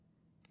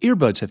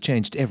Earbuds have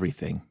changed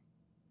everything.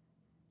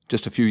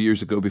 Just a few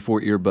years ago, before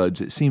earbuds,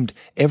 it seemed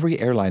every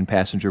airline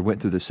passenger went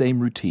through the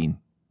same routine.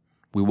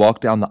 We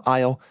walked down the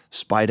aisle,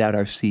 spied out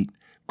our seat,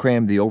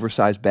 crammed the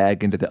oversized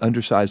bag into the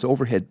undersized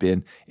overhead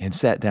bin, and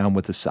sat down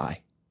with a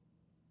sigh.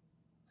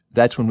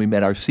 That's when we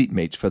met our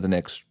seatmates for the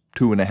next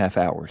 2.5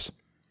 hours.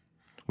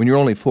 When you're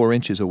only 4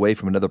 inches away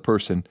from another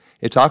person,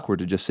 it's awkward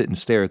to just sit and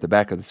stare at the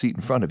back of the seat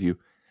in front of you.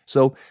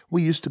 So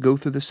we used to go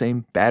through the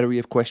same battery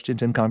of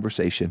questions and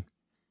conversation.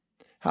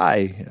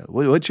 Hi,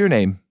 what's your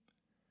name?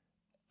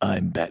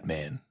 I'm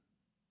Batman.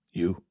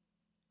 You?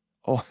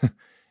 Oh,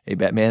 hey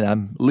Batman,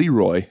 I'm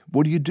Leroy.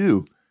 What do you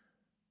do?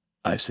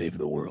 I save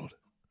the world.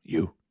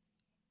 You?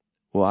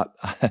 Well,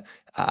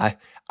 I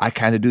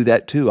kind of do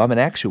that too. I'm an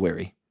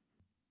actuary.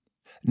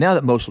 Now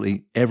that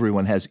mostly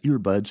everyone has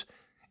earbuds,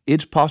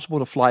 it's possible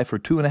to fly for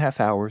 2.5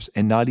 hours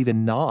and not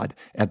even nod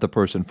at the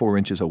person 4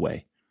 inches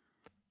away.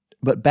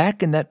 But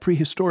back in that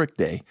prehistoric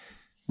day,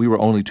 we were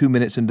only 2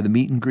 minutes into the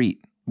meet and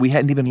greet. We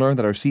hadn't even learned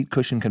that our seat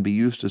cushion can be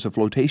used as a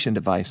flotation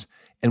device,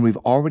 and we've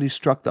already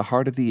struck the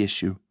heart of the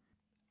issue.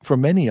 For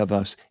many of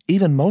us,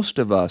 even most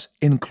of us,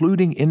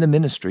 including in the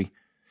ministry,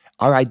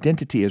 our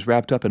identity is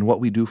wrapped up in what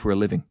we do for a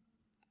living.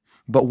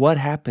 But what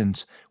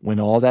happens when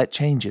all that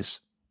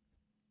changes?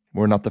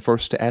 We're not the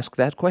first to ask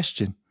that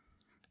question,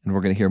 and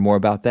we're going to hear more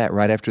about that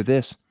right after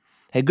this.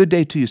 Hey, good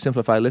day to you,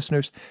 Simplify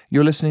listeners.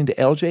 You're listening to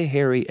LJ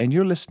Harry, and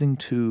you're listening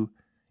to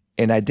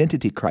An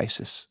Identity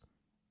Crisis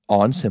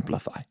on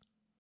Simplify.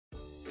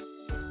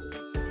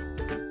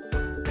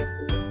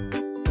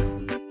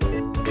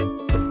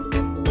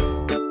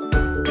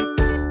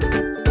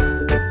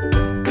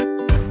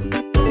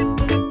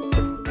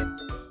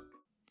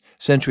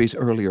 Centuries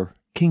earlier,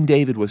 King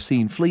David was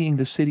seen fleeing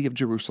the city of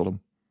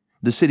Jerusalem.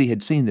 The city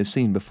had seen this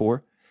scene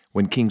before.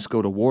 When kings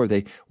go to war,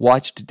 they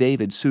watched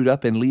David suit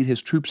up and lead his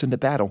troops into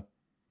battle.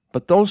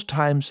 But those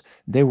times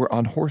they were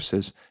on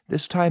horses.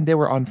 This time they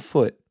were on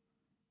foot.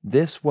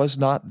 This was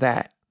not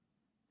that.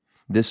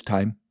 This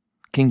time,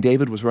 King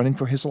David was running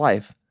for his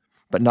life,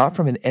 but not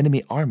from an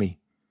enemy army.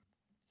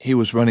 He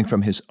was running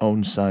from his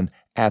own son,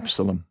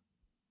 Absalom.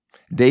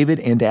 David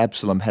and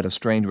Absalom had a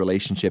strained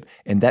relationship,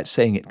 and that's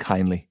saying it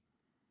kindly.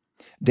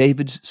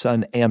 David's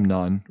son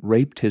Amnon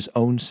raped his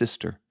own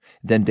sister.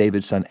 Then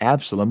David's son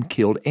Absalom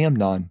killed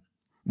Amnon.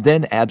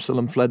 Then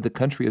Absalom fled the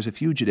country as a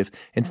fugitive,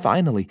 and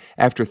finally,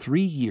 after 3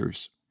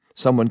 years,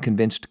 someone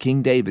convinced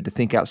King David to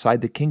think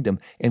outside the kingdom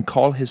and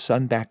call his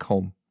son back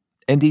home.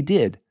 And he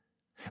did.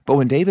 But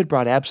when David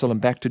brought Absalom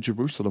back to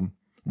Jerusalem,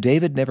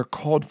 David never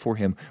called for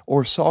him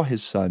or saw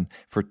his son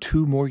for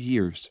 2 more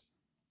years.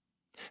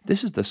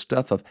 This is the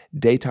stuff of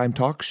daytime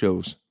talk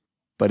shows,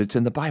 but it's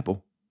in the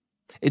Bible.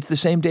 It's the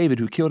same David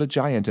who killed a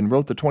giant and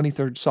wrote the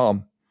 23rd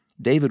Psalm.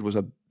 David was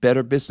a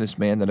better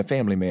businessman than a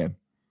family man.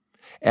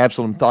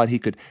 Absalom thought he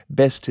could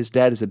best his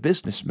dad as a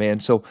businessman,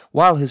 so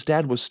while his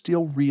dad was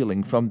still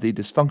reeling from the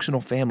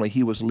dysfunctional family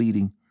he was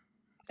leading,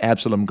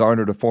 Absalom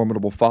garnered a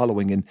formidable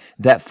following, and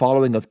that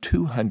following of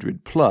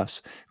 200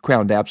 plus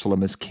crowned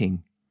Absalom as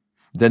king.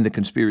 Then the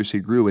conspiracy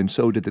grew, and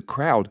so did the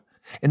crowd,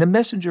 and a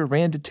messenger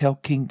ran to tell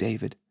King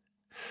David,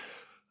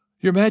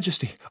 "Your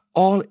Majesty,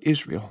 all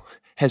Israel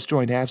has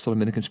joined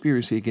Absalom in a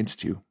conspiracy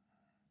against you."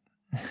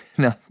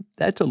 Now,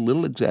 that's a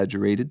little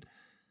exaggerated.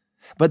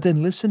 But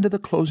then listen to the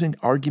closing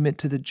argument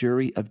to the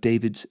jury of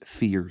David's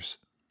fears.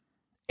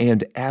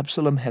 And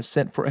Absalom has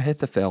sent for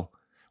Ahithophel,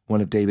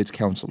 one of David's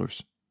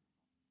counselors.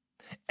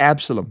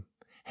 Absalom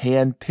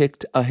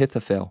handpicked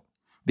Ahithophel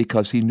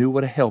because he knew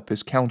what a help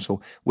his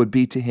counsel would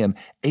be to him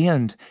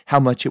and how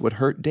much it would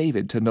hurt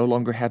David to no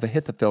longer have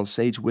Ahithophel's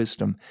sage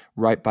wisdom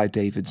right by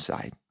David's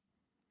side.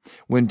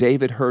 When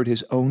David heard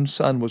his own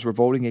son was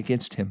revolting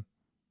against him,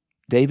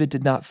 David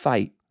did not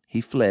fight,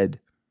 he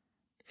fled.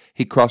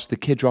 He crossed the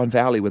Kidron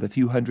Valley with a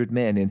few hundred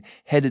men and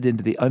headed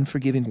into the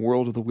unforgiving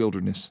world of the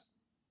wilderness.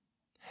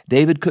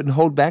 David couldn't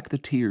hold back the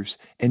tears,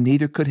 and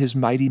neither could his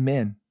mighty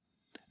men.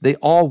 They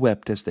all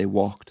wept as they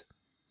walked.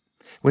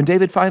 When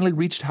David finally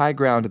reached high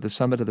ground at the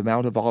summit of the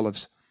Mount of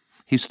Olives,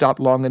 he stopped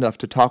long enough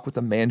to talk with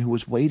a man who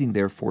was waiting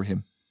there for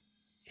him.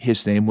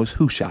 His name was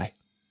Hushai.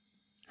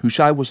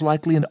 Hushai was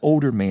likely an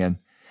older man,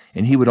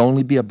 and he would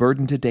only be a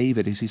burden to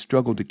David as he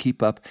struggled to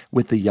keep up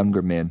with the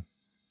younger men.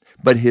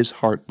 But his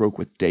heart broke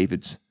with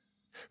David's.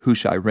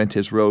 Hushai rent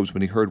his robes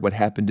when he heard what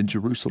happened in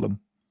Jerusalem.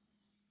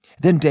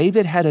 Then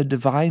David had a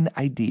divine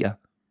idea.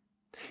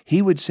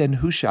 He would send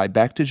Hushai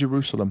back to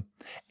Jerusalem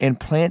and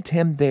plant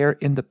him there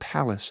in the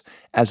palace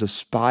as a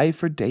spy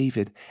for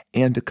David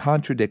and to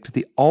contradict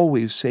the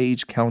always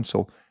sage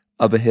counsel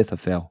of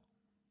Ahithophel.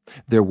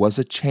 There was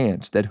a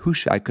chance that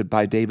Hushai could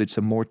buy David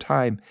some more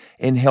time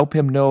and help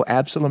him know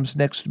Absalom's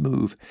next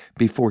move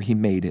before he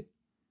made it.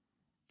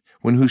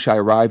 When Hushai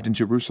arrived in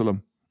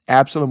Jerusalem,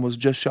 Absalom was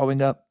just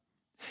showing up.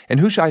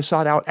 And Hushai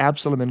sought out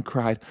Absalom and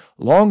cried,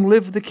 "Long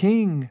live the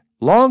king!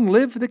 Long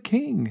live the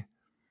king!"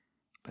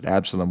 But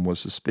Absalom was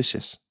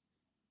suspicious.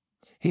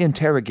 He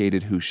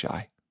interrogated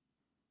Hushai.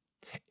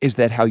 "Is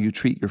that how you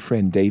treat your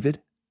friend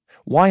David?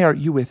 Why aren't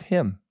you with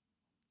him?"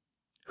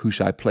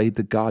 Hushai played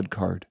the God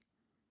card.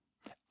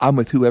 I'm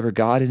with whoever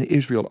God and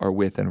Israel are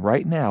with, and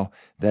right now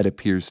that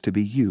appears to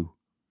be you."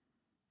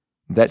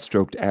 That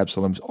stroked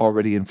Absalom's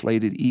already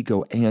inflated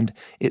ego, and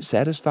it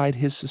satisfied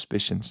his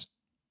suspicions.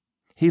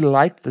 He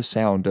liked the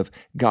sound of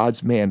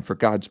God's man for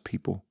God's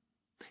people.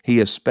 He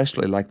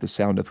especially liked the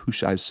sound of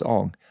Hushai's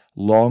song,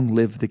 "Long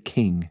Live the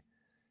King."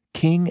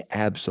 King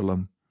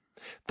Absalom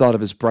thought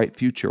of his bright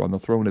future on the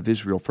throne of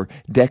Israel for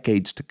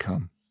decades to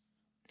come.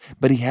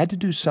 But he had to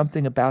do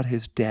something about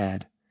his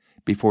dad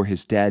before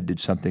his dad did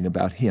something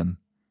about him.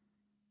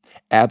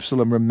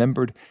 Absalom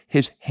remembered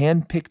his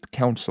hand-picked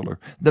counselor,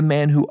 the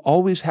man who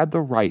always had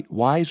the right,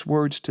 wise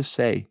words to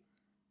say.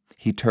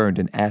 He turned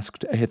and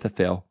asked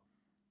Ahithophel,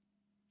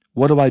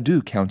 "What do I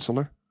do,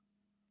 counselor?"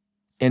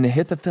 And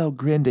Ahithophel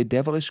grinned a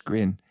devilish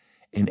grin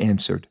and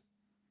answered,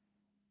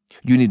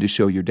 "You need to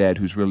show your dad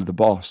who's really the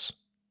boss.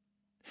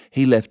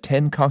 He left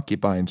 10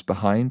 concubines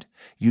behind.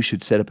 You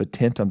should set up a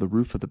tent on the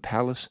roof of the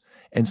palace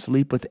and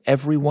sleep with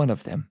every one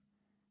of them.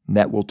 And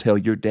that will tell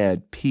your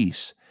dad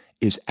peace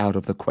is out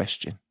of the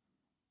question."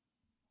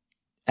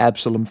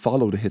 Absalom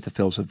followed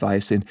Ahithophel's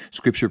advice, and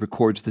Scripture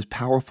records this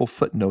powerful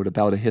footnote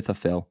about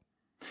Ahithophel.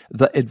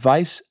 The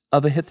advice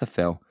of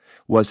Ahithophel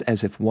was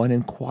as if one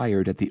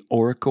inquired at the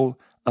oracle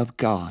of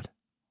God.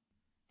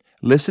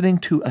 Listening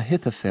to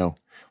Ahithophel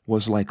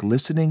was like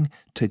listening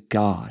to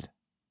God.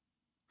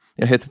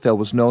 Ahithophel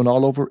was known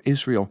all over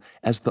Israel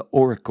as the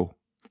oracle.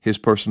 His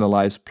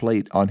personalized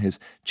plate on his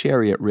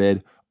chariot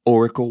read,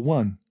 "Oracle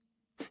 1."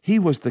 He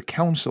was the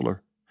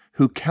counselor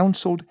who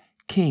counseled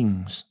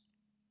kings.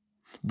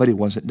 But he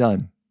wasn't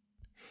done.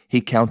 He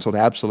counseled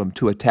Absalom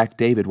to attack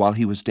David while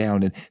he was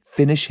down and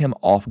finish him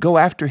off. Go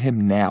after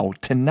him now,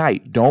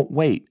 tonight. Don't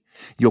wait.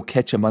 You'll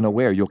catch him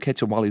unaware. You'll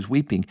catch him while he's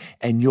weeping,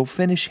 and you'll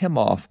finish him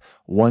off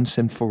once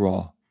and for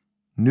all.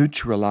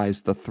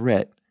 Neutralize the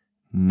threat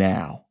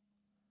now.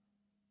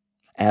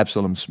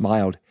 Absalom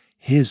smiled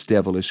his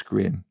devilish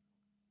grin.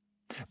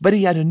 But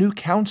he had a new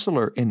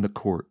counselor in the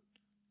court.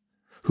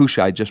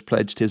 Hushai just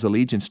pledged his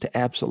allegiance to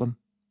Absalom.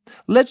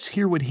 Let's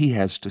hear what he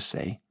has to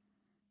say.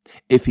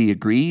 If he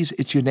agrees,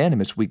 it's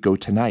unanimous. We go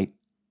tonight.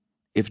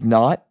 If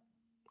not,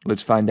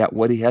 let's find out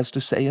what he has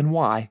to say and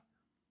why.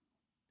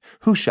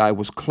 Hushai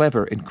was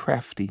clever and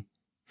crafty.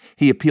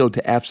 He appealed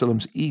to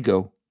Absalom's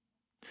ego.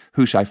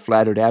 Hushai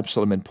flattered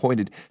Absalom and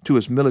pointed to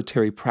his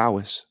military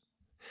prowess.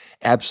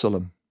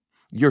 "Absalom,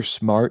 you're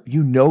smart.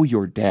 You know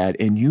your dad,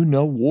 and you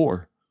know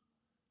war.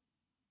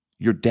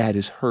 Your dad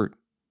is hurt,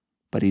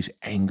 but he's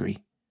angry.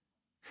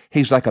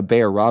 He's like a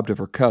bear robbed of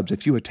her cubs.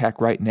 If you attack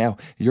right now,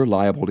 you're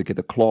liable to get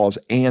the claws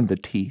and the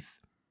teeth.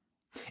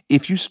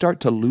 If you start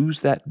to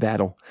lose that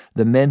battle,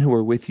 the men who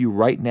are with you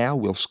right now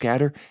will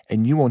scatter,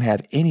 and you won't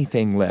have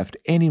anything left,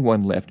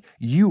 anyone left.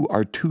 You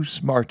are too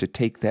smart to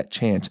take that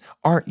chance,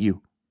 aren't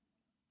you?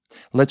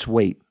 Let's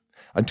wait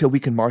until we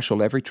can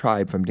marshal every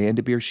tribe from Dan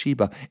to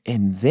Beersheba,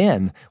 and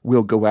then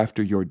we'll go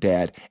after your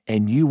dad,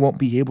 and you won't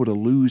be able to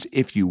lose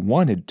if you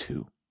wanted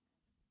to."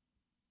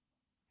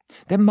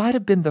 That might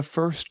have been the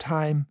first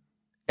time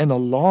in a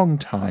long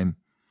time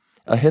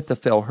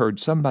Ahithophel heard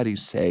somebody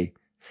say,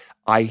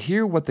 "I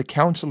hear what the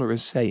counselor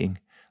is saying,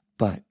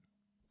 but..."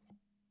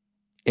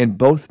 And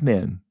both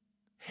men,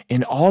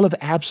 and all of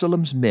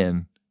Absalom's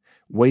men,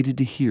 waited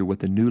to hear what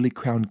the newly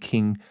crowned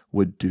king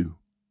would do.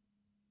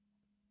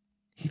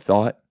 He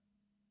thought.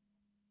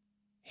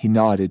 He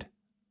nodded.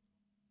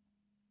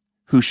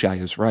 Hushai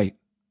is right.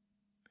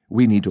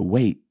 We need to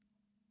wait.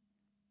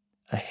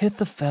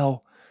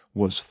 Ahithophel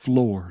was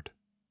floored.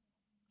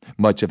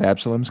 Much of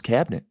Absalom's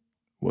cabinet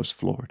was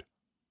floored.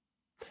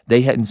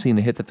 They hadn't seen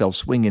Ahithophel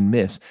swing and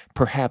miss,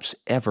 perhaps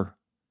ever.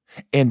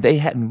 And they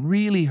hadn't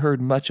really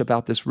heard much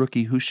about this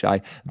rookie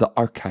Hushai, the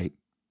Archite.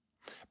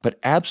 But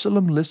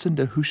Absalom listened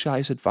to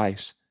Hushai's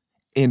advice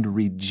and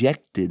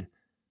rejected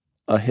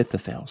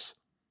Ahithophel's.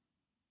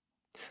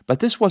 But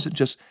this wasn't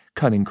just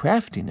cunning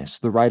craftiness.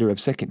 The writer of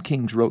 2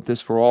 Kings wrote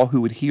this for all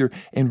who would hear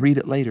and read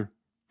it later.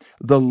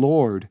 The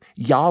Lord,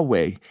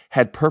 Yahweh,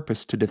 had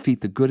purposed to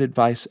defeat the good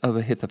advice of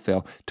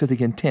Ahithophel to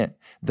the intent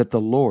that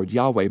the Lord,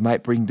 Yahweh,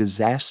 might bring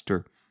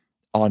disaster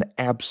on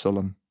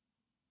Absalom.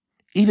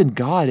 Even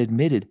God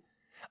admitted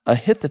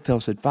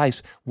Ahithophel's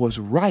advice was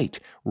right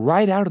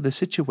out of the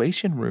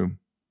situation room.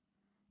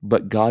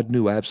 But God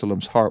knew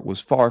Absalom's heart was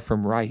far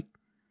from right,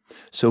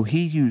 so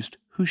he used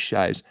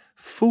Hushai's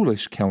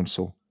foolish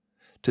counsel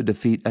to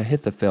defeat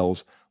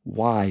Ahithophel's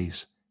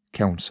wise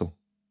counsel.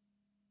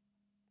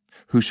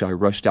 Hushai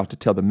rushed out to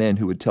tell the men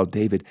who would tell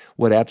David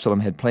what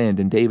Absalom had planned,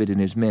 and David and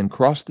his men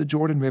crossed the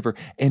Jordan River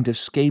and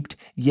escaped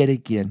yet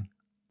again.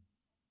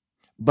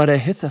 But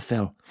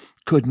Ahithophel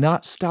could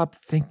not stop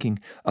thinking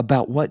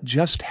about what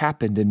just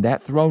happened in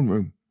that throne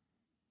room.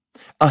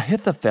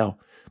 Ahithophel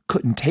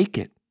couldn't take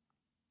it.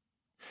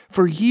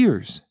 For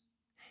years,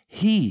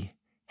 he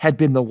had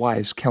been the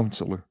wise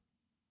counselor.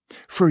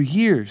 For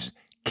years,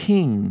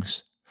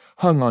 kings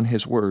hung on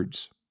his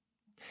words.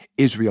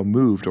 Israel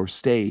moved or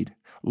stayed,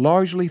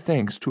 largely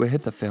thanks to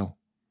Ahithophel.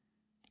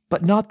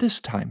 But not this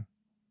time.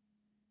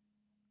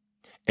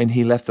 And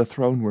he left the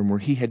throne room where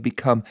he had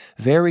become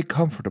very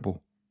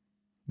comfortable,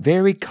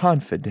 very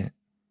confident,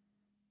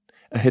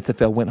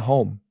 Ahithophel went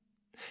home.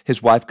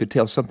 His wife could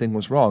tell something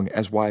was wrong,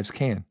 as wives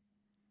can.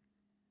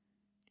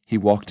 He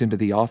walked into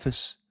the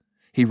office.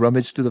 He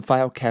rummaged through the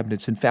file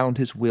cabinets and found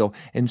his will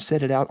and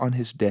set it out on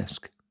his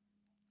desk.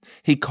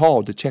 He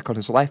called to check on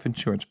his life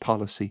insurance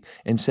policy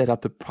and set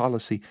out the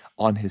policy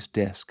on his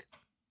desk.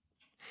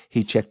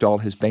 He checked all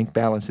his bank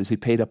balances. He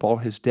paid up all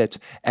his debts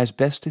as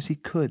best as he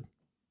could.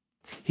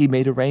 He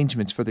made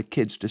arrangements for the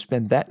kids to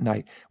spend that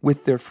night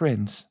with their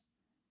friends.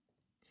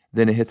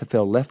 Then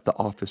Ahithophel left the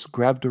office,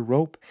 grabbed a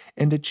rope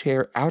and a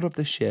chair out of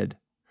the shed,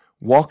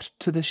 walked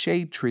to the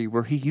shade tree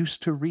where he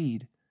used to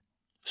read,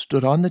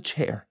 stood on the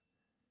chair,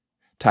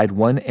 tied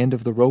one end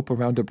of the rope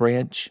around a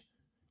branch,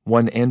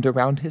 one end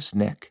around his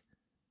neck,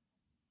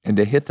 and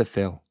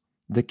Ahithophel,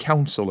 the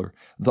counselor,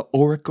 the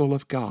oracle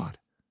of God,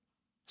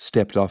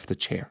 stepped off the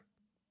chair.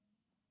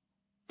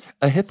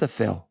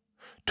 Ahithophel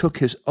took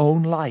his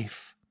own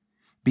life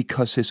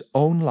because his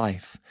own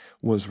life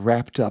was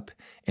wrapped up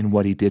in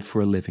what he did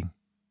for a living.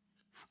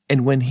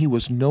 And when he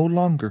was no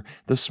longer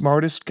the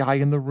smartest guy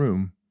in the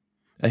room,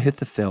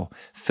 Ahithophel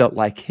felt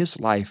like his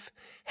life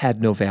had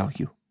no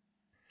value.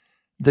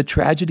 The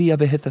tragedy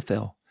of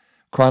Ahithophel,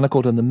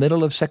 chronicled in the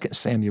middle of 2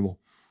 Samuel,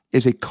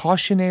 is a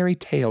cautionary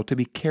tale to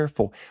be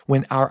careful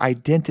when our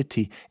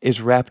identity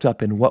is wrapped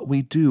up in what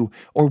we do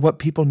or what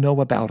people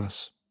know about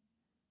us.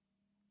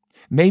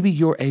 Maybe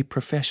you're a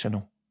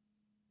professional.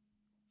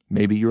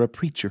 Maybe you're a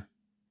preacher.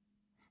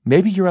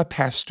 Maybe you're a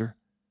pastor.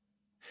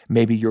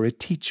 Maybe you're a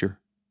teacher,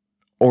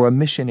 or a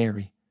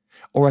missionary,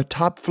 or a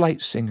top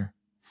flight singer,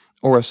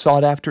 or a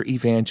sought-after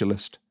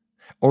evangelist,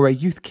 or a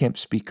youth camp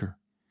speaker,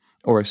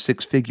 or a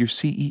six-figure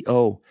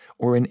CEO,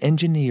 or an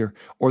engineer,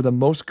 or the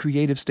most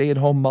creative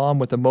stay-at-home mom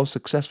with the most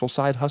successful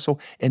side hustle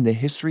in the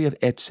history of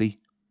Etsy.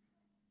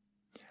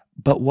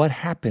 But what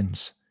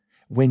happens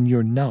when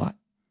you're not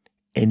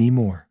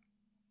anymore?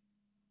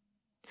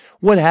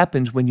 What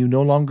happens when you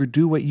no longer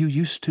do what you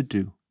used to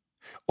do,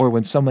 or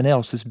when someone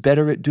else is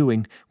better at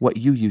doing what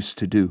you used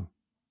to do?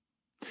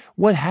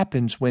 What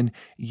happens when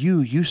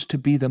you used to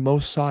be the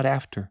most sought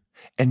after,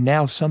 and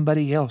now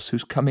somebody else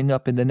who's coming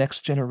up in the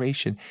next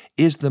generation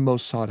is the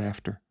most sought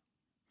after?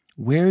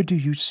 Where do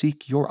you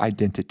seek your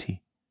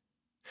identity?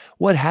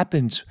 What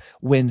happens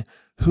when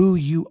who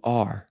you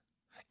are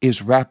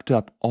is wrapped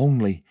up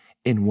only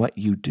in what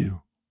you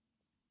do?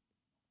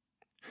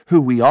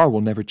 Who we are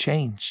will never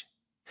change.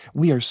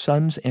 We are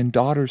sons and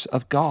daughters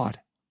of God.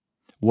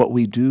 What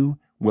we do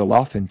will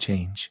often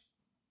change.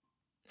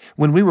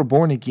 When we were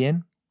born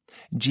again,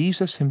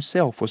 Jesus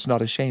himself was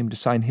not ashamed to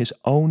sign his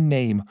own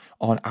name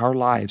on our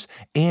lives,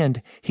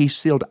 and he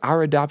sealed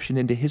our adoption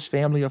into his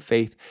family of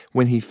faith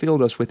when he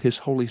filled us with his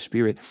Holy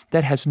Spirit.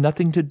 That has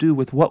nothing to do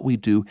with what we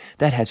do.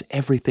 That has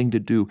everything to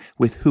do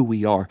with who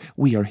we are.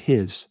 We are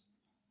his.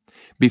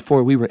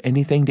 Before we were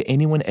anything to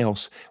anyone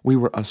else, we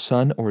were a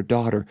son or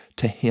daughter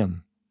to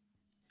him.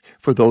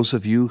 For those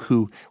of you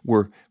who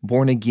were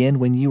born again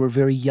when you were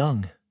very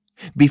young,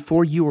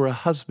 before you were a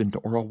husband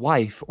or a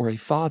wife or a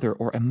father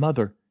or a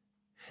mother,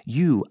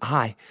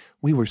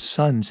 we were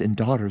sons and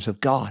daughters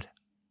of God.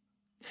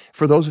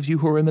 For those of you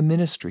who are in the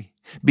ministry,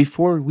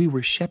 before we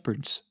were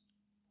shepherds,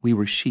 we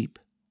were sheep.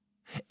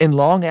 And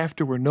long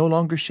after we're no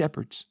longer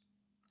shepherds,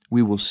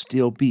 we will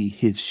still be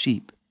his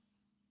sheep.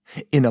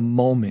 In a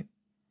moment,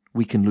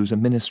 we can lose a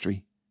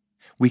ministry.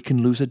 We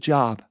can lose a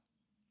job.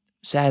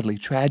 Sadly,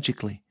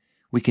 tragically,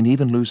 we can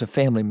even lose a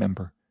family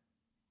member.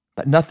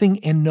 But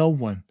nothing and no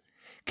one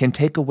can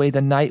take away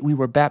the night we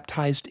were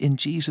baptized in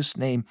Jesus'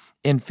 name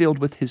and filled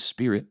with his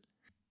Spirit.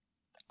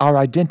 Our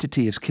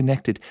identity is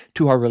connected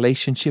to our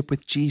relationship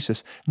with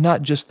Jesus,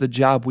 not just the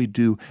job we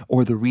do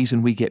or the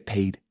reason we get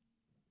paid.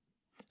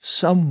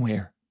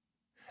 Somewhere,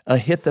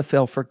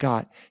 Ahithophel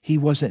forgot he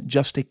wasn't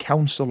just a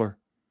counselor.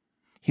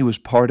 He was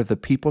part of the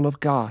people of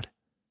God.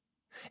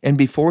 And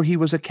before he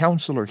was a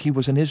counselor, he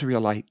was an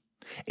Israelite.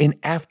 And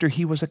after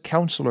he was a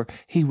counselor,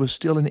 he was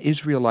still an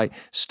Israelite,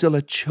 still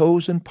a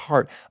chosen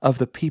part of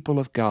the people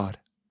of God.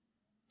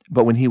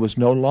 But when he was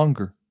no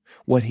longer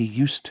what he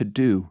used to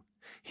do,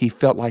 he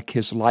felt like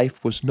his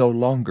life was no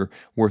longer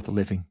worth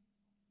living.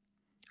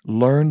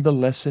 Learn the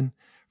lesson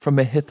from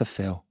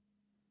Ahithophel.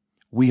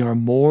 We are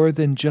more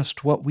than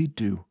just what we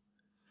do.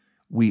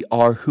 We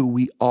are who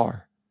we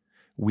are.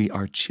 We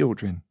are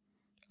children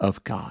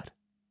of God.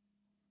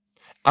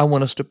 I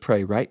want us to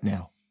pray right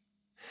now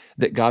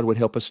that God would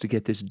help us to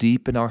get this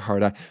deep in our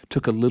heart. I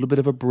took a little bit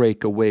of a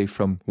break away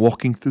from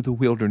walking through the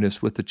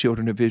wilderness with the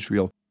children of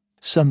Israel.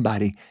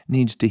 Somebody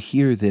needs to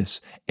hear this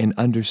and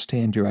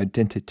understand your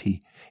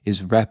identity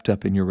is wrapped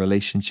up in your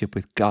relationship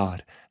with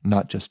God,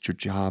 not just your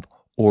job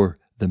or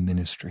the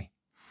ministry.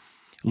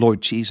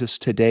 Lord Jesus,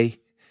 today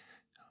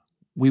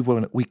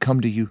we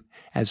come to you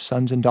as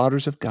sons and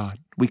daughters of God.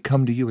 We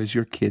come to you as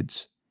your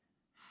kids,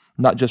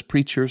 not just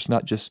preachers,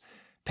 not just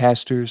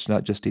pastors,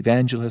 not just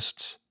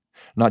evangelists,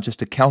 not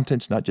just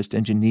accountants, not just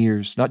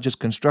engineers, not just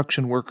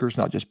construction workers,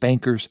 not just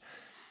bankers.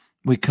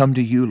 We come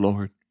to you,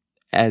 Lord,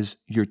 as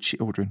your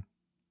children.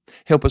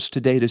 Help us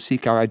today to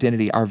seek our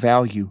identity, our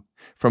value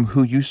from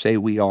who you say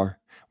we are.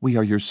 We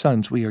are your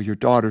sons. We are your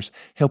daughters.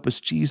 Help us,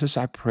 Jesus,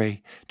 I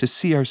pray, to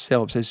see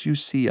ourselves as you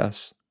see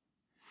us.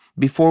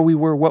 Before we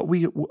were what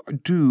we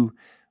do,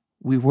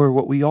 we were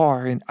what we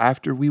are, and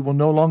after we will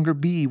no longer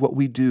be what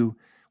we do,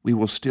 we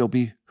will still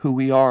be who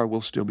we are.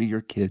 We'll still be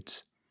your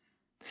kids.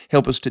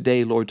 Help us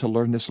today, Lord, to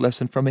learn this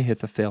lesson from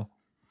Ahithophel.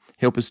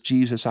 Help us,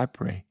 Jesus, I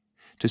pray,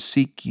 to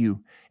seek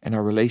you and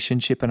our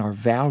relationship and our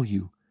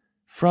value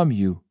from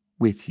you,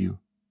 with you.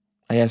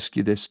 I ask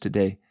you this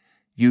today.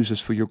 Use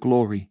us for your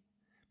glory,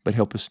 but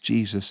help us,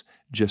 Jesus,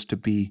 just to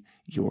be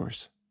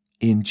yours.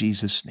 In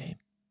Jesus' name,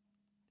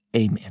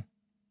 amen.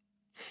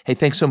 Hey,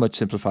 thanks so much,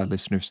 Simplify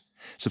listeners.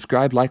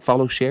 Subscribe, like,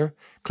 follow, share.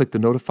 Click the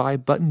notify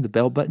button, the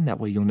bell button. That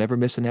way you'll never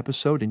miss an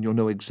episode and you'll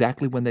know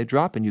exactly when they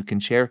drop, and you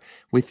can share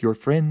with your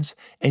friends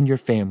and your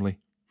family.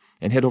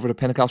 And head over to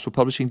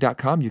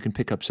PentecostalPublishing.com. You can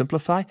pick up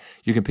Simplify.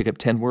 You can pick up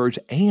 10 Words,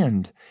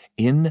 and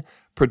in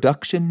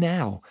production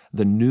now,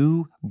 the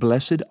new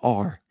Blessed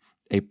Are,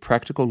 a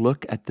practical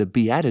look at the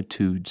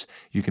Beatitudes.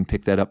 You can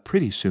pick that up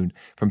pretty soon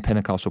from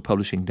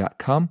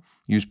PentecostalPublishing.com.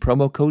 Use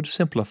promo code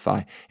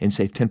SIMPLIFY and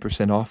save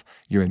 10% off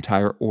your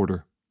entire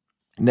order.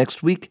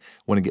 Next week,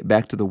 I want to get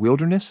back to the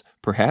wilderness,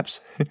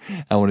 perhaps.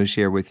 I want to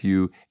share with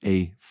you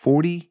a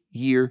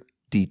 40-year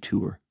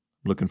detour.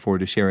 Looking forward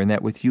to sharing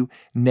that with you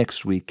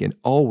next week, and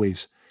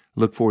always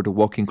look forward to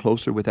walking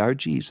closer with our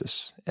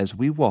Jesus as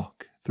we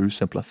walk through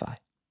Simplify.